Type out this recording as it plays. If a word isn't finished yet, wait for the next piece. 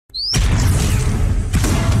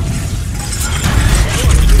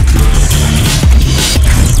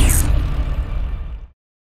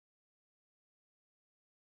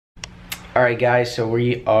Alright guys, so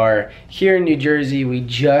we are here in New Jersey. We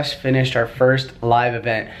just finished our first live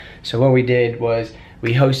event. So what we did was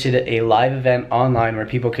we hosted a live event online where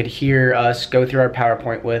people could hear us, go through our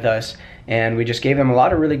PowerPoint with us, and we just gave them a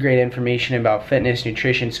lot of really great information about fitness,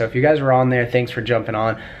 nutrition. So if you guys were on there, thanks for jumping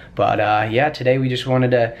on. But yeah, today we just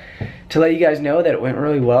wanted to let you guys know that it went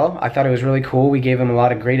really well. I thought it was really cool. We gave them a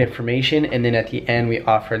lot of great information, and then at the end we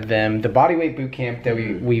offered them the bodyweight boot camp that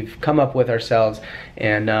we've come up with ourselves,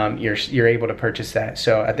 and you're able to purchase that.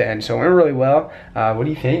 So at the end, so it went really well. What do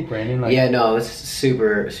you think, Brandon? Yeah, no, it was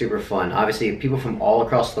super fun. Obviously, people from all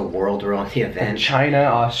across the world were on the event. China,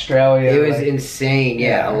 Australia. It was insane.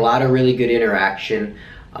 Yeah, a lot of really good interaction.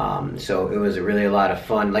 So it was really a lot of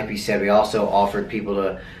fun. Like we said, we also offered people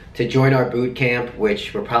to join our boot camp,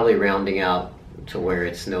 which we're probably rounding out to where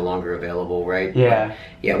it's no longer available, right? Yeah. But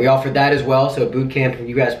yeah, we offered that as well. So boot camp,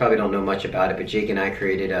 you guys probably don't know much about it, but Jake and I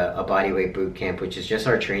created a bodyweight boot camp, which is just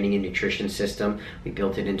our training and nutrition system. We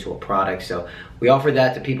built it into a product. So we offered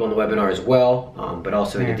that to people on the webinar as well, but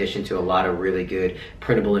also in addition to a lot of really good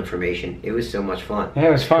printable information. It was so much fun. Yeah,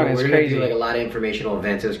 it was fun. It's crazy. We're gonna do like a lot of informational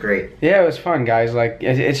events. It was great. Yeah, it was fun, guys. Like,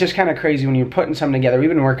 it's just kind of crazy when you're putting something together. We've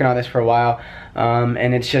been working on this for a while,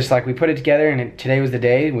 and it's just like we put it together, and today was the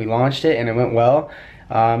day we launched it, and it went well.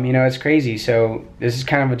 You know, it's crazy. So this is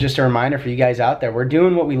kind of just a reminder for you guys out there. We're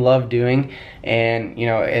doing what we love doing, and you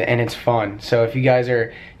know, and it's fun. So if you guys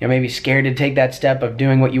are, you know, maybe scared to take that step of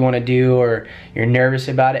doing what you want to do, or you're nervous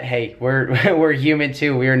about it, hey, we're human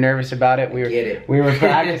too. We were nervous about it. We were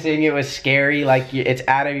practicing. It was scary. Like, it's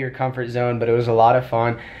out of your comfort zone, but it was a lot of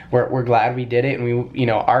fun. We're glad we did it, and you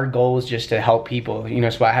know, our goal is just to help people. You know,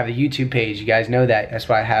 that's why I have the YouTube page. You guys know that. That's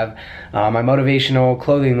why I have my motivational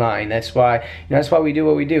clothing line. That's why, you know, that's why we do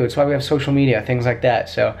what we do. It's why we have social media, things like that.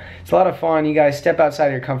 So it's a lot of fun. You guys step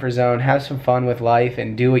outside your comfort zone, have some fun with life,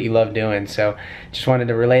 and do what you love doing. So just wanted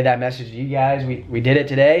to relay that message to you guys. We did it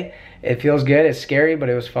today. It feels good. It's scary, but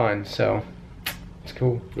it was fun. So it's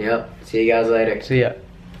cool. Yep. See you guys later. See ya.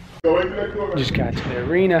 Just got to the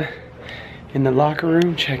arena, in the locker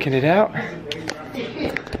room, checking it out.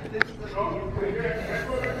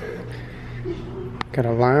 Got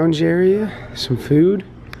a lounge area, some food.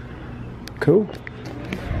 Cool.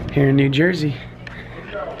 Here in New Jersey.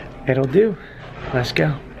 It'll do. Let's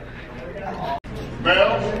go.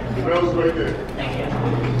 Mel's right there.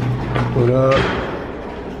 What up?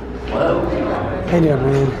 Whoa. Hey there,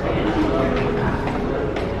 man.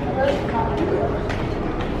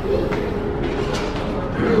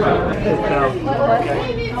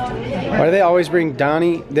 Why do they always bring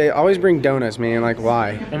Donnie? They always bring donuts, man. Like,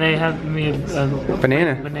 why? And they have me a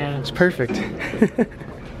banana. Banana. It's perfect.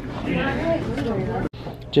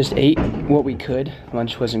 Just ate what we could.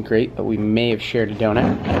 Lunch wasn't great, but we may have shared a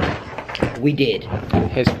donut. We did.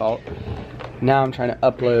 His fault. Now I'm trying to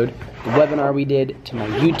upload the webinar we did to my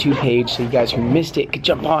YouTube page, so you guys who missed it could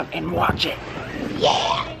jump on and watch it.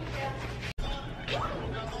 Yeah.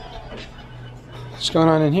 What's going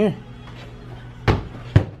on in here?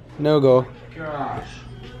 No go. Gosh.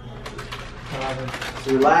 It's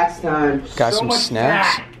relax time. Got some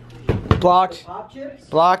snacks. Blocked. Pop chips?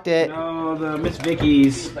 Blocked it. No, the Miss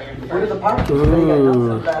Vicky's. What are the pop chips?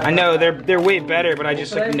 Ooh. I know they're way better, but I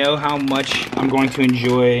just like know how much I'm going to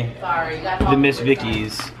enjoy the Miss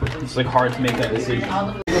Vicky's. It's like hard to make that decision.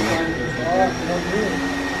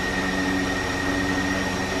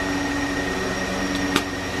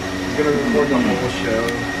 He's gonna record the whole show.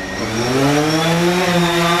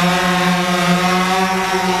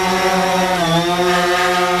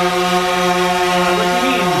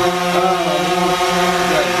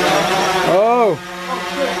 Oh!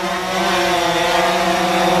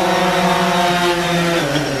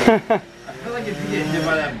 I feel like if you get hit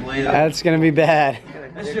by that blade, That's gonna be bad.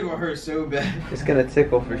 that shit will hurt so bad. It's gonna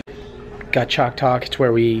tickle for sure. Got Chalk Talk. It's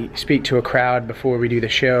where we speak to a crowd before we do the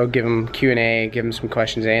show, give them Q&A, give them some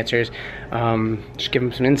questions and answers, just give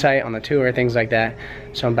them some insight on the tour, things like that.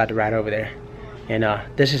 So I'm about to ride over there, and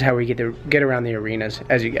this is how we get around the arenas,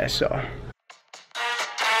 as you guys saw.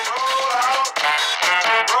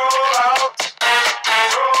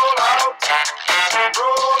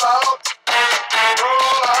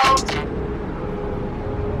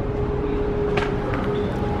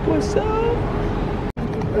 What's up?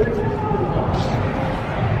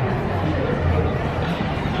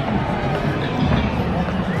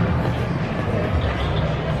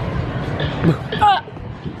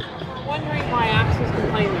 Wondering why Axe was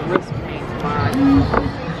complaining of wrist pain tomorrow.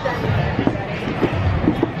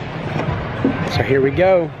 So here we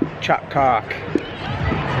go, Chalk Talk.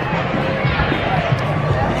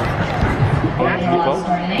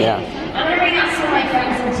 Yeah. I'm gonna bring out some of my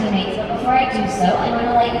friends and teammates. before I do so, I want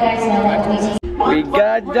to let you guys know that we take. We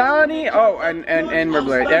got Donnie. Oh, and we're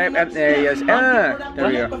blurry. There he is. There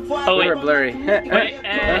we go. Oh, wait. We're blurry. Wait,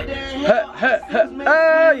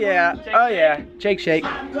 Oh yeah. Oh yeah. Jake shake.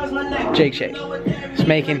 Jake shake. It's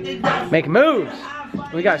making moves.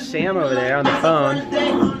 We got Sam over there on the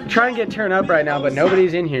phone. Trying to get turned up right now, but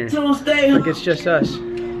nobody's in here. Like it's just us.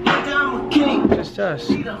 Just us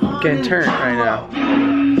getting turned right now.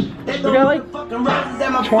 We got like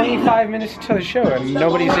 25 minutes until the show and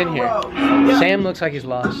nobody's in here. Sam looks like he's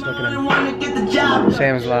lost. Look at him.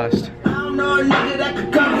 Sam's lost.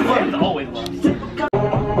 Sam's always lost.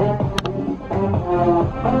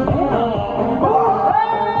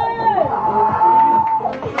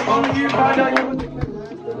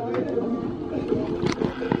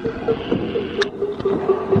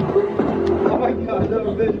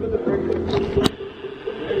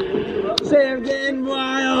 Sam getting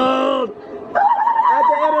wild at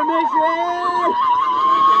the intermission.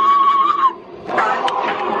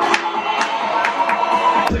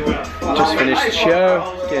 Just finished the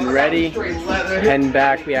show, getting ready, heading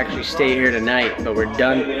back. We actually stay here tonight, but we're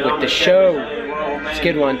done with the show. It's a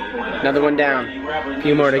good one. Another one down. A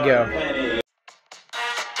few more to go.